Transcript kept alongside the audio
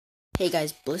Hey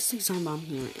guys, ballistic zombomb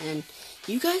here, and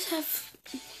you guys have,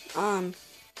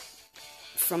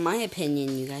 from my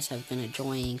opinion, you guys have been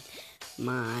enjoying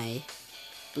my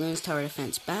Balloons Tower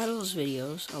Defense Battles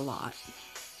videos a lot.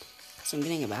 So I'm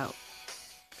getting about,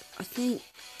 I think,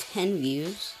 10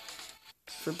 views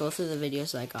for both of the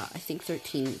videos I got. I think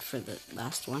 13 for the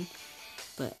last one.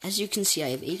 But as you can see, I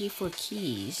have 84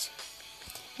 keys.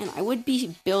 And I would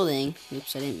be building,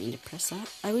 oops, I didn't mean to press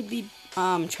that. I would be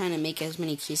trying to make as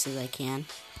many keys as I can.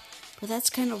 But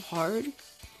that's kind of hard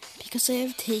because I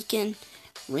have taken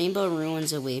Rainbow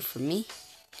Ruins away from me.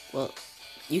 Well,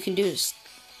 you can do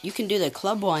the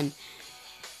club one,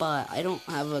 but I don't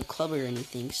have a club or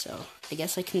anything, so I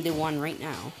guess I can do one right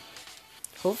now.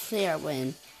 Hopefully I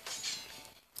win,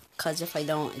 because if I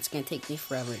don't, it's going to take me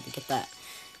forever to get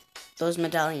those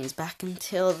medallions back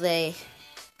until they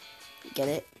get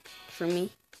it for me.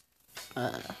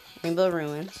 Rainbow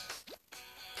Ruins.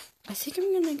 I think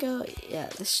I'm gonna go, yeah,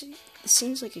 this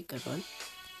seems like a good one.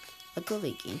 I'll go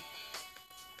Viking.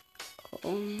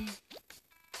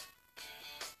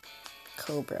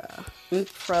 Cobra. I'm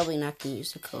probably not gonna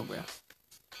use the Cobra.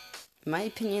 In my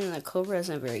opinion, the Cobra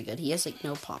isn't very good. He has like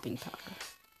no popping power.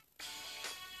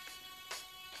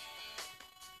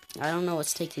 I don't know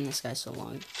what's taking this guy so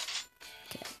long.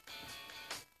 Okay.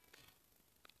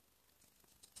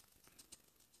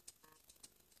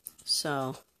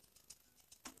 So,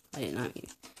 I did not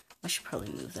move. I should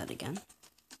probably move that again.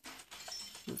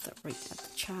 Move that right at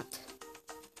the chat.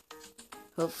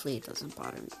 Hopefully it doesn't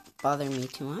bother me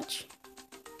too much.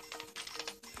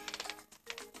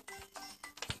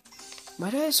 Why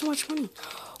do I have so much money?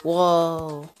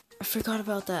 Whoa, I forgot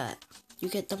about that. You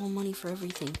get double money for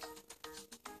everything.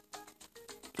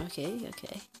 Okay.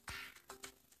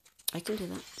 I can do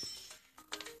that.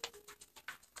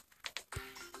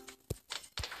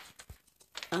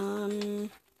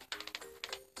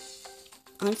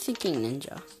 I'm thinking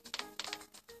ninja.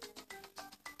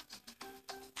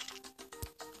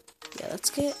 Yeah,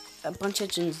 let's get a bunch of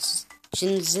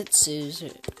jinzitsus.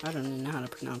 I don't even know how to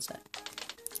pronounce that.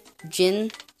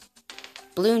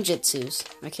 Balloon jitsus.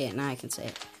 Okay, now I can say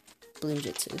it. Balloon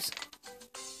jitsus.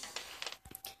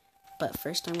 But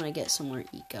first I'm gonna get some more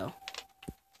eco.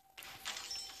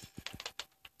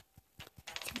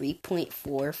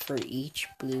 3.4 for each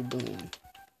blue balloon.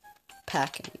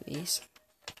 Pack, anyways.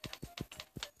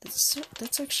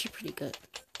 That's actually pretty good.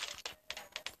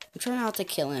 I'm trying not to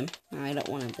kill him. I don't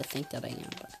want him to think that I am,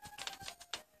 but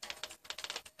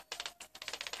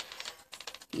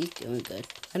he's doing good.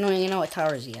 I don't even know what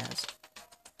towers he has.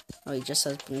 Oh, he just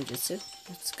has Balloon Jitsu?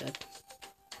 That's good.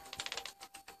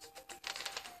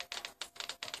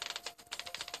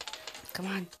 Come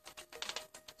on.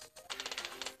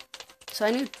 So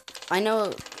I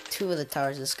know 2 of the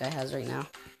towers this guy has right now.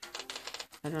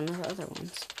 I don't know the other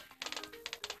ones.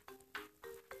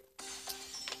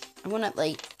 I want at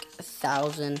like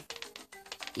 1,000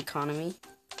 economy,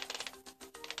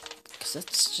 because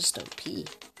that's just OP.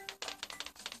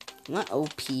 Not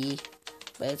OP,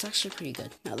 but it's actually pretty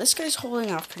good. Now this guy's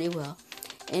holding off pretty well,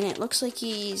 and it looks like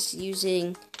he's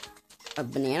using a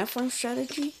banana farm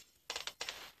strategy,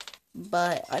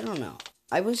 but I don't know.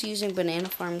 I was using banana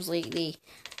farms lately.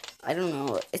 I don't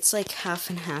know, it's like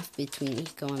half and half between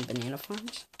eco and banana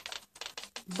farms.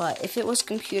 But if it was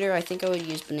computer, I think I would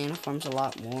use banana farms a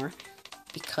lot more,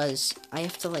 because I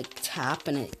have to like tap,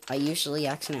 and I usually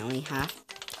accidentally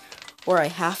I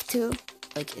have to,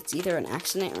 like it's either an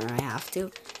accident or I have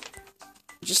to,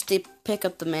 just to pick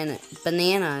up the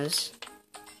bananas.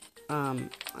 I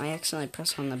accidentally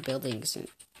press on the buildings, and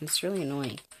it's really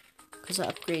annoying, because it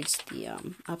upgrades the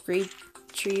upgrade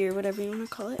tree or whatever you want to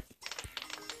call it,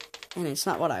 and it's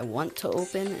not what I want to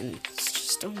open, and it's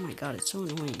just, oh my god, it's so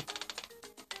annoying.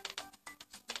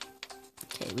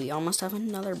 Okay, we almost have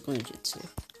another Balloon Jitsu.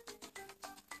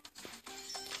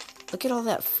 Look at all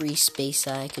that free space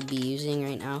that I could be using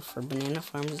right now for banana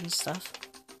farms and stuff.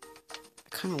 I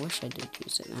kind of wish I did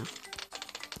use it now.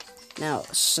 Now,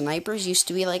 snipers used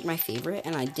to be like my favorite,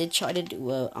 and I did try to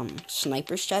do a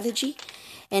sniper strategy,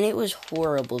 and it was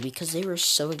horrible because they were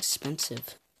so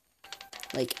expensive.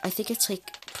 Like, I think it's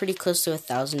like pretty close to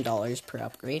 $1,000 per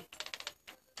upgrade.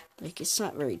 Like, it's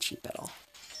not very cheap at all.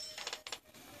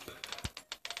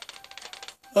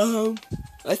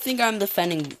 I think I'm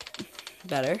defending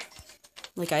better.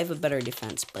 Like, I have a better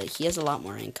defense, but he has a lot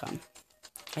more income.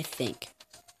 I think.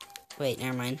 Wait,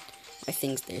 never mind. My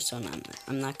thing's there, so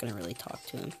I'm not gonna really talk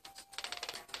to him,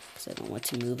 because I don't want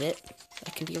to move it.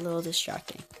 That can be a little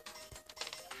distracting.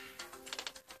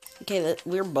 Okay,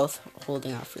 we're both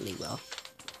holding off really well.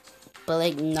 But,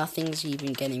 like, nothing's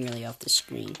even getting really off the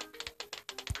screen.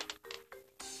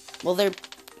 Well,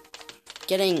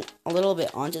 getting a little bit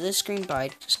onto the screen, but I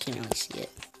just can't really see it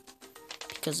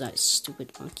because of that stupid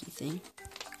monkey thing.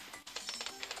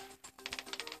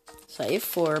 So I have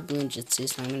 4 balloon jutsu,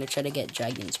 so I'm going to try to get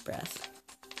Dragon's Breath.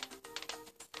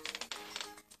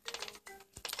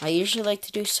 I usually like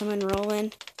to do summon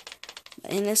Roland.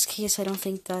 In this case, I don't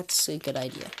think that's a good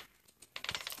idea,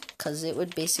 because it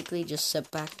would basically just set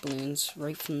back balloons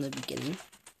right from the beginning.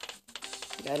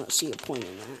 I don't see a point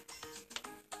in that.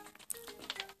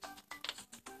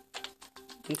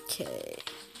 Okay.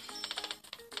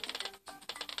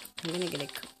 I'm gonna get a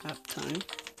crap ton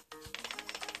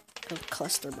of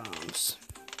cluster bombs.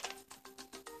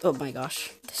 Oh my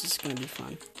gosh, this is gonna be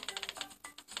fun.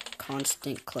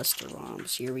 Constant cluster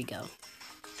bombs. Here we go.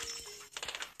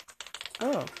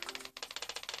 Oh.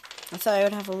 I thought I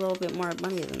would have a little bit more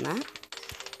money than that.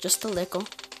 Just a little.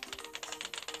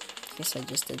 Guess I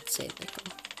just did say little.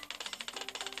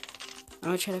 I'm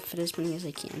gonna try to fit as many as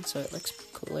I can so it looks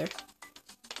cooler.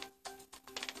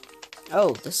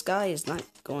 Oh, this guy is not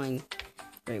going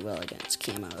very well against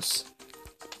camos.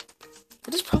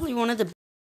 That is probably one of the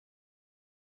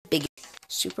big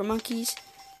super monkeys,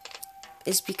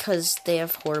 is because they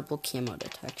have horrible camo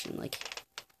detection. Like,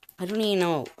 I don't even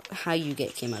know how you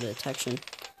get camo detection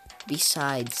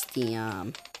besides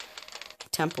the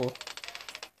temple.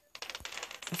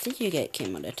 I think you get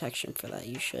camo detection for that.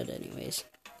 You should anyways.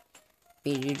 I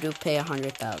mean, you do pay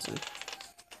 100,000.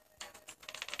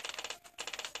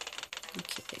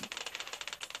 Okay.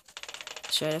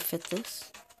 Should I fit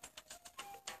this?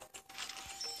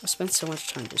 I spent so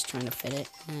much time just trying to fit it,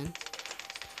 and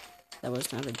that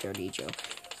was not a dirty joke.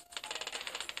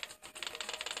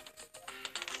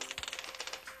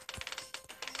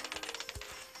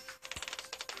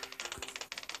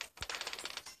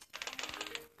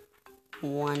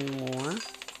 One more.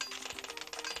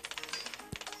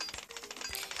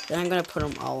 Then I'm gonna put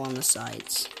them all on the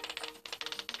sides.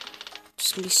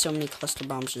 There's gonna be so many cluster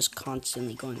bombs just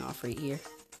constantly going off right here.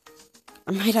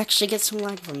 I might actually get some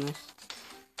lag from this.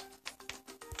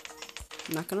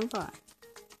 I'm not gonna lie.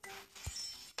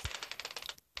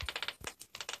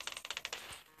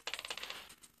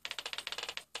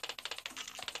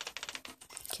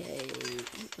 Okay,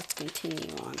 let's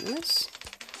continue on this.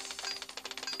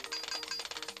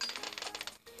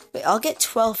 Wait, I'll get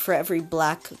 12 for every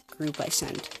black group I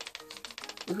send.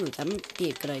 Ooh, that might be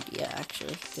a good idea,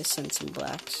 actually. Just send some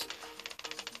blacks.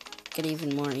 Get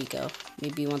even more ego.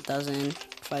 Maybe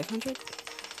 1,500?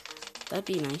 That'd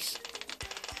be nice.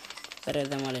 Better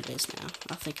than what it is now.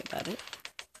 I'll think about it.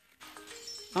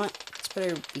 Oh, it's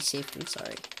better be safe than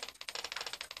sorry.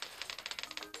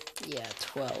 Yeah,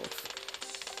 12.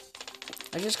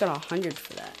 I just got 100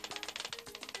 for that.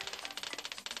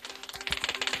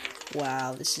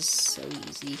 Wow, this is so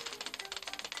easy.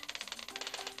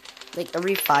 Like,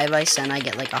 every 5 I send, I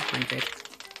get like 100.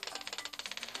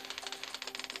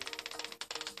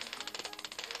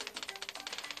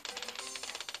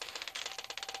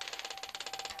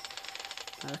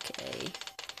 Okay.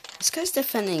 This guy's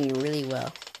defending really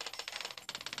well.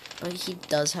 But he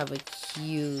does have a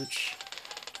huge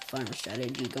farm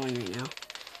strategy going right now.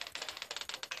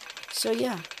 So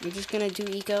yeah, I'm just gonna do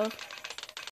eco.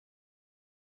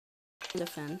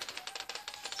 Defend.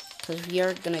 Because we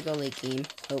are gonna go late game,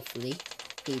 hopefully.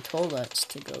 He told us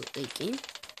to go late game.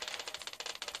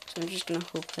 So I'm just gonna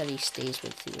hope that he stays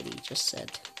with what he just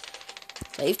said.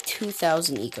 I have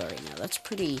 2,000 eco right now. That's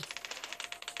pretty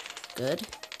good.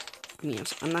 I mean,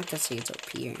 I'm not gonna say it's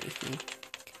OP or anything.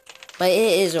 But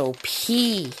it is OP.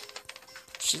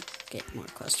 Should get more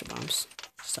cluster bombs.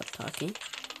 Stop talking.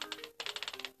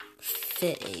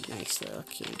 Fit a nice little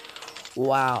cannon.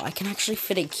 Wow, I can actually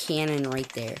fit a cannon right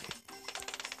there.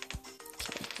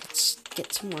 Okay, let's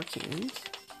get some more cannons.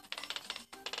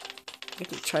 I'm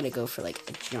gonna try to go for like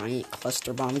a giant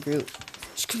cluster bomb group.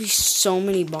 There's gonna be so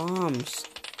many bombs.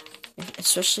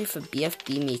 Especially if a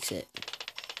BFB makes it.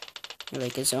 You're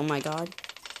like, oh my god.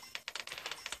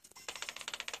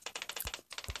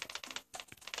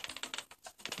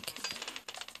 Okay.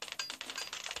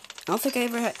 I don't think I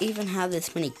ever even had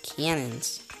this many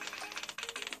cannons.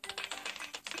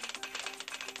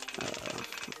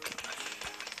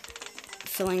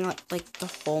 Filling up like the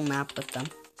whole map with them.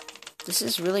 This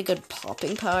is really good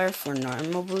popping power for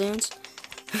normal balloons.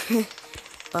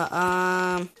 But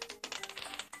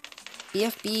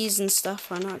BFBs and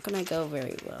stuff are not gonna go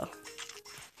very well.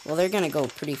 Well, they're gonna go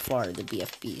pretty far, the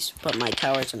BFBs, but my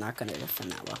towers are not gonna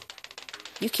defend that well.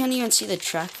 You can't even see the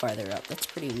track farther up. That's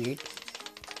pretty weird.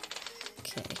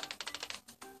 Okay.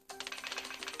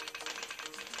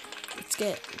 Let's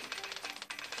get...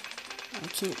 I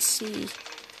can't see.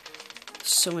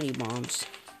 So many bombs.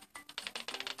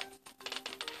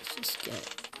 Just get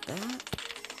that.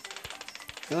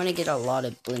 I want to get a lot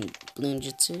of balloon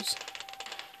jutsus.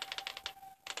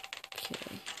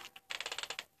 Okay.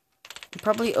 I'm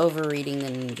probably overreading the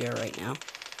ninja right now.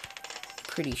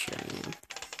 Pretty sure I am.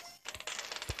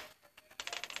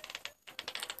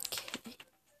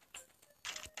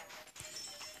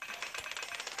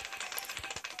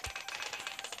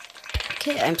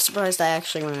 Okay, I'm surprised I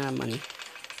actually ran out of money.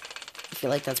 I feel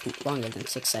like that's longer than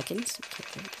 6 seconds.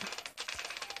 Okay,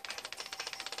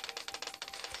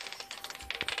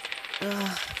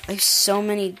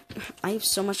 I have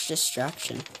so much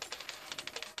distraction.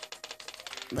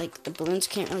 Like, the balloons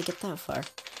can't really get that far.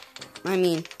 I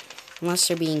mean, unless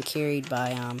they're being carried by,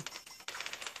 a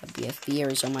BFB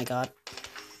or, oh my god.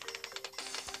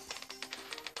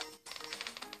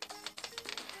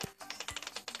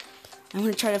 I'm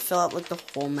gonna try to fill out, like, the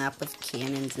whole map with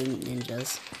cannons and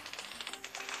ninjas.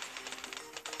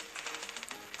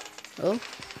 Oh.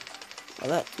 Well,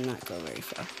 that did not go very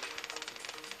far.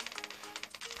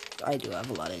 I do have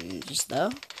a lot of ninjas,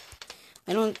 though.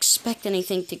 I don't expect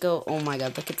anything to go... Oh my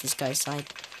god, look at this guy's side.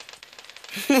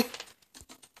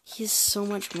 He has so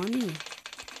much money.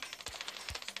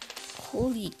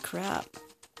 Holy crap.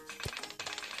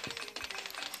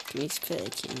 Can we just put a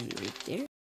cannon right there?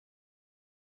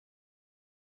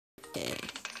 Okay.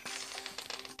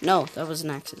 No, that was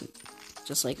an accident.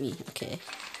 Just like me. Okay.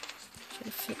 Should I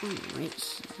fit one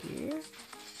right here?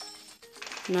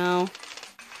 No.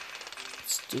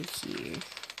 Let's do here.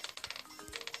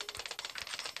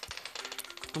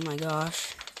 Oh my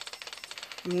gosh.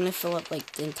 I'm gonna fill up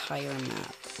like the entire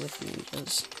map with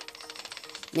ninjas.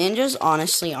 Ninjas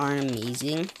honestly aren't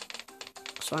amazing,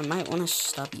 so I might want to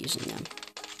stop using them.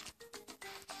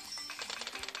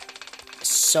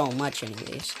 So much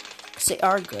anyways. Because they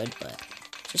are good, but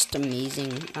just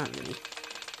amazing, not really.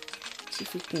 Let's see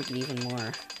if we can get even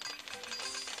more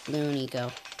balloon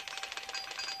eco.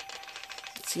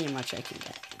 Let's see how much I can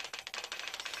get.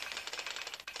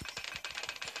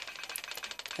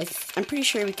 I'm pretty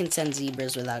sure we can send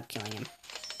zebras without killing him.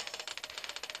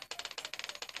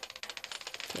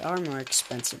 They are more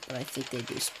expensive, but I think they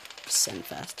do send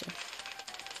faster.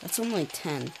 That's only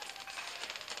 10.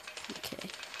 Okay.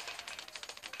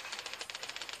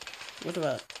 What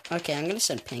about... Okay, I'm gonna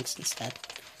send pinks instead.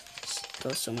 Just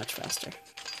goes so much faster.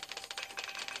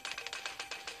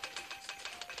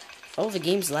 Oh, the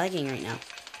game's lagging right now.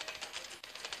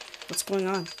 What's going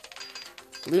on?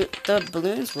 The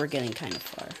balloons were getting kind of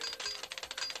far.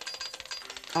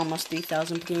 Almost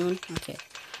 3,000 balloon. Okay.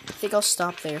 I think I'll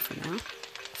stop there for now.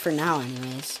 For now,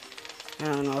 anyways. I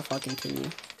don't know if I'll continue.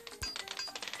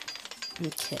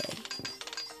 Okay.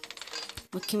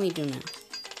 What can we do now?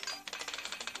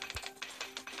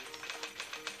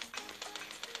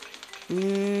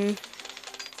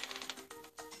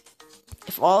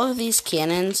 If all of these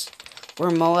cannons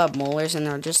were Moab molars and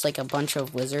they're just like a bunch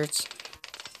of wizards...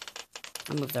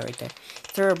 I'll move that right there.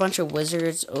 There are a bunch of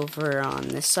wizards over on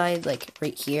this side, like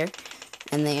right here,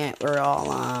 and they were all,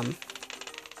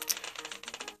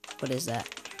 what is that?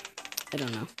 I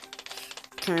don't know.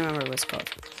 Can't remember what it's called.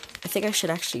 I think I should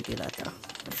actually do that, though.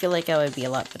 I feel like that would be a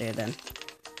lot better than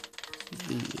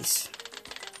these.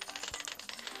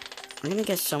 I'm gonna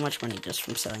get so much money just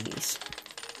from selling these.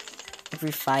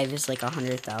 Every 5 is like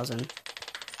 100,000.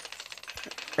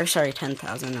 Or sorry,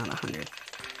 10,000, not 100.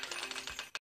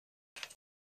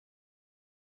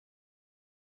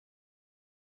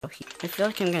 I feel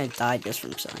like I'm gonna die just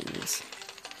from selling these.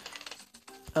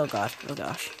 Oh god, oh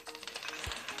gosh.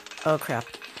 Oh crap.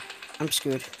 I'm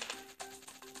screwed.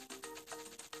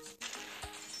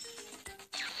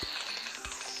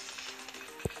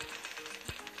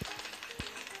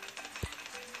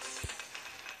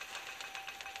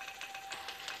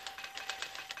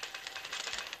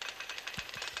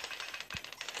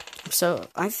 So,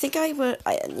 I think I would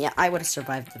have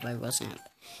survived if I wasn't.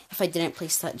 If I didn't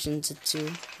place that Jinjutsu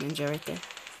ninja right there.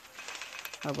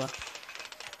 Oh well.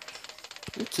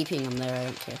 I'm keeping him there, I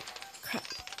don't care. Crap.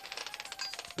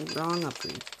 Wrong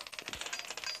upgrade.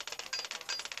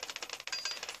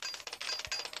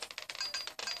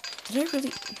 Did I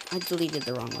really? I deleted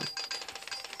the wrong one.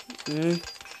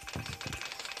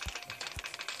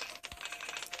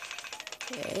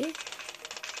 Okay.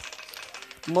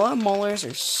 Moab molars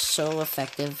are so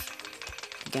effective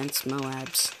against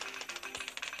Moabs.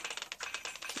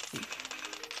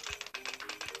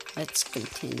 Let's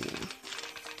continue.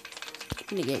 I'm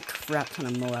gonna get a crap ton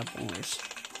of Moab molars.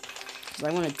 Because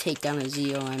I want to take down a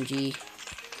ZOMG.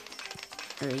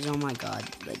 Or oh my god,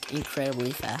 like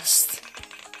incredibly fast.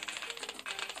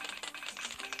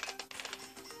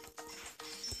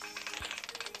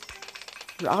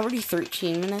 We're already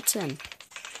 13 minutes in.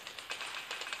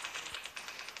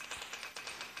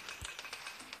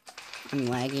 I'm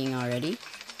lagging already.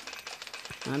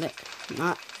 Not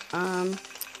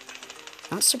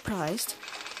surprised.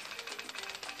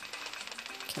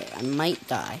 Okay, I might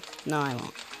die. No, I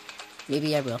won't.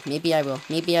 Maybe I will. Maybe I will.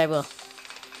 Maybe I will.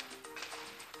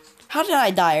 How did I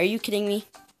die? Are you kidding me?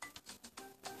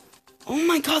 Oh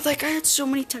my god, that guy had so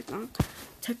many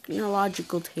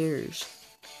technological tears.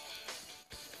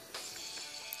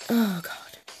 Oh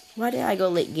god. Why did I go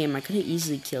late game? I could have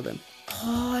easily killed him.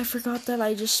 Oh, I forgot that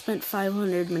I just spent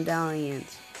 500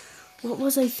 medallions. What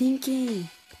was I thinking?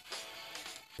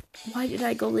 Why did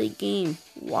I go late game?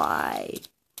 Why?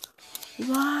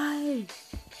 Why?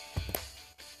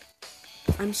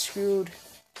 I'm screwed.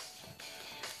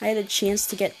 I had a chance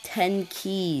to get 10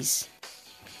 keys.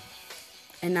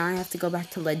 And now I have to go back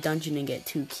to Lead Dungeon and get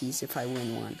 2 keys if I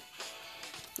win one.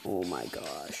 Oh my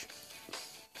gosh.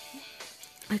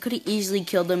 I could have easily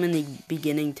killed them in the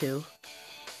beginning too.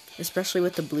 Especially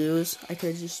with the blues. I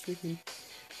could have just freaking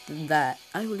done that.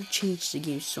 I would have changed the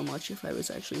game so much if I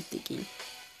was actually thinking.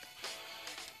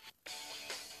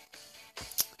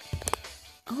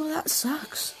 Oh, that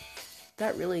sucks.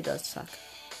 That really does suck.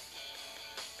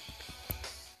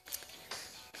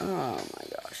 Oh my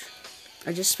gosh.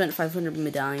 I just spent 500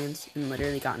 medallions and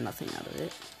literally got nothing out of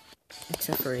it.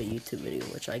 Except for a YouTube video,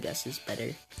 which I guess is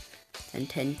better than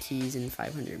 10 keys and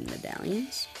 500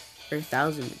 medallions. Or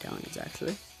 1,000 medallions,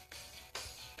 actually.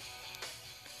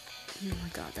 Oh my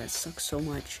god, that sucks so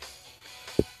much.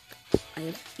 I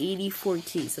have 84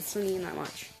 keys. That's not even that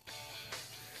much.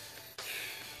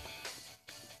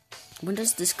 When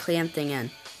does this clan thing end?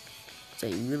 So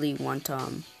I really want, I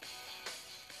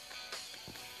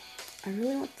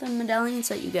really want the medallions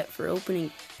that you get for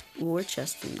opening war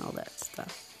chests and all that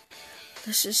stuff.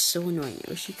 That's just so annoying.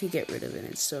 I wish you could get rid of it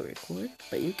and still record,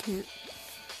 but you can't.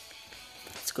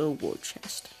 Let's go to war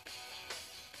chest.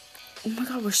 Oh my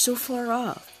god, we're so far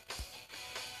off.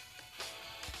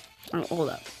 Oh, hold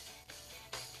up.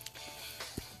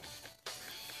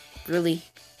 Really?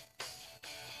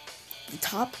 The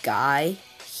top guy,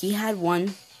 he had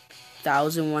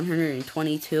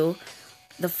 1,122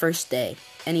 the first day.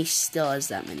 And he still has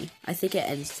that many. I think it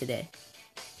ends today.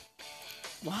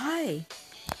 Why?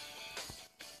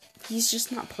 He's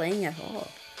just not playing at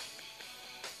all.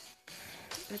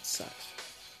 That sucks.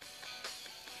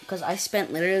 Because I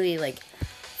spent literally like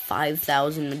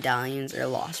 5,000 medallions, or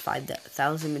lost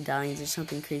 5,000 medallions or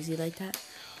something crazy like that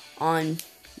on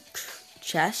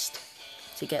chest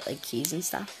to get like keys and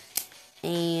stuff.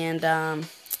 And I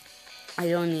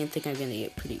don't even think I'm gonna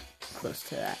get pretty close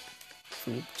to that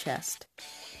from chest.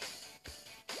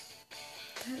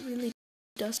 That really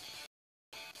does.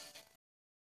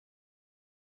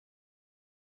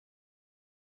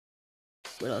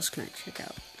 What else can I check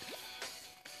out?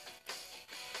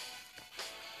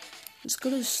 Let's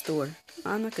go to the store.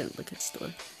 I'm not gonna look at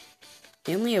store.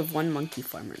 I only have 1 monkey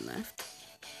farmer left.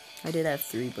 I did have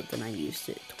 3, but then I used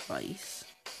it twice.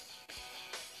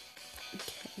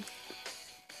 Okay.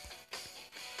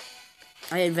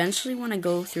 I eventually want to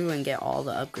go through and get all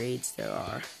the upgrades there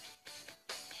are.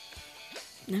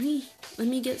 Let me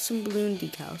get some balloon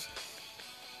decals.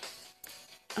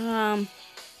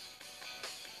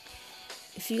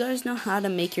 If you guys know how to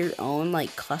make your own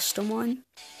like custom one,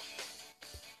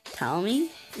 tell me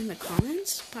in the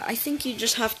comments. But I think you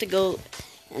just have to go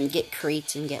and get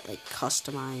crates and get like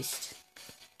customized,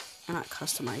 not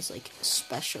customized, like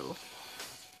special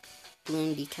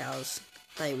balloon decals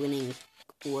by winning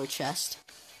war chest.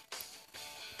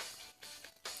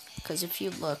 Because if you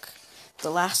look,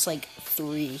 the last like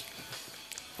 3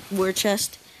 war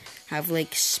chest have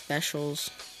like specials.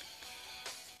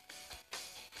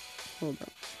 Hold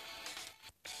up.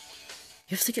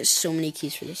 You have to get so many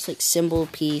keys for this, like symbol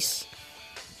piece,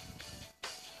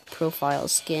 profile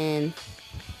skin.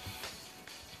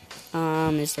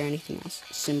 Is there anything else?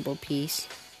 Symbol piece.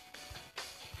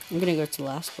 I'm gonna go to the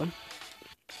last one.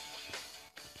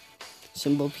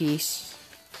 Symbol piece.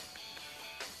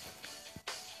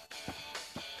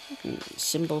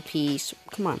 Symbol piece.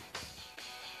 Come on.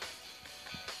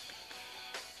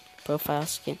 Profile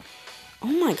skin. Oh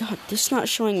my god, this is not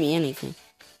showing me anything.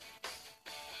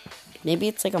 Maybe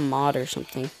it's like a mod or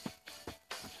something.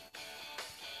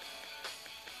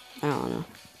 I don't know.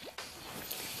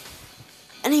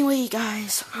 Anyway,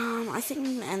 guys, I think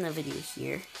I'm gonna end the video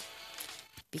here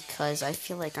because I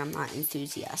feel like I'm not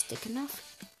enthusiastic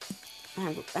enough,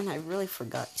 and I really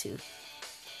forgot to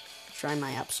try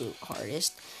my absolute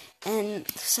hardest. And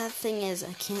the sad thing is,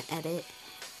 I can't edit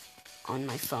on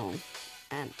my phone.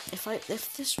 And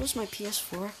if this was my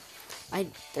PS4,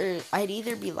 I'd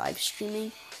either be live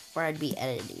streaming or I'd be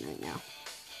editing right now.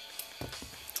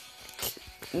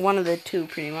 One of the two,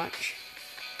 pretty much.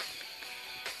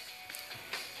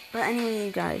 But anyway,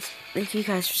 you guys, thank you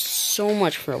guys so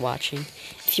much for watching.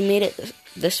 If you made it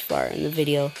this far in the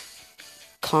video,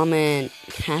 comment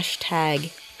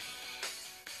hashtag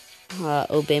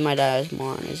obey my dad's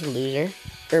moron is a loser.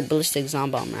 Or ballistic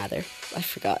zombomb, rather. I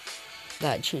forgot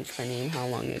that I changed my name how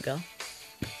long ago.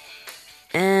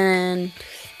 And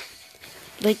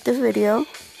like the video.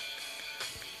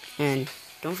 And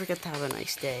don't forget to have a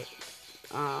nice day.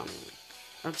 I'm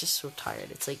just so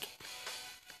tired. It's like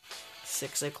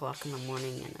 6 o'clock in the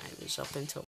morning and I was up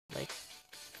until like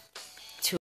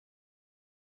 2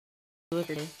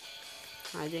 o'clock.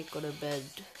 I didn't go to bed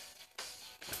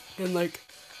in like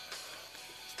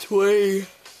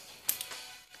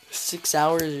 26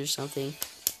 hours or something.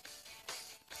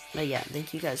 But yeah,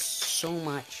 thank you guys so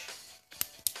much.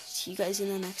 See you guys in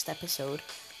the next episode.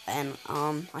 And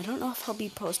I don't know if I'll be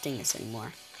posting this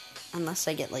anymore. Unless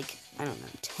I get like, I don't know,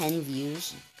 10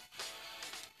 views.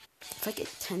 If I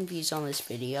get 10 views on this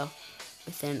video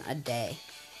within a day,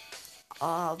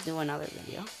 I'll do another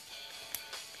video.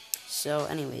 So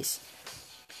anyways,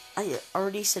 I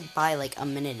already said bye like a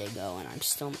minute ago and I'm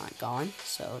still not gone.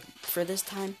 So for this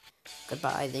time,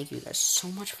 goodbye. Thank you guys so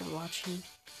much for watching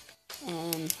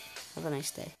and have a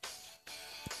nice day.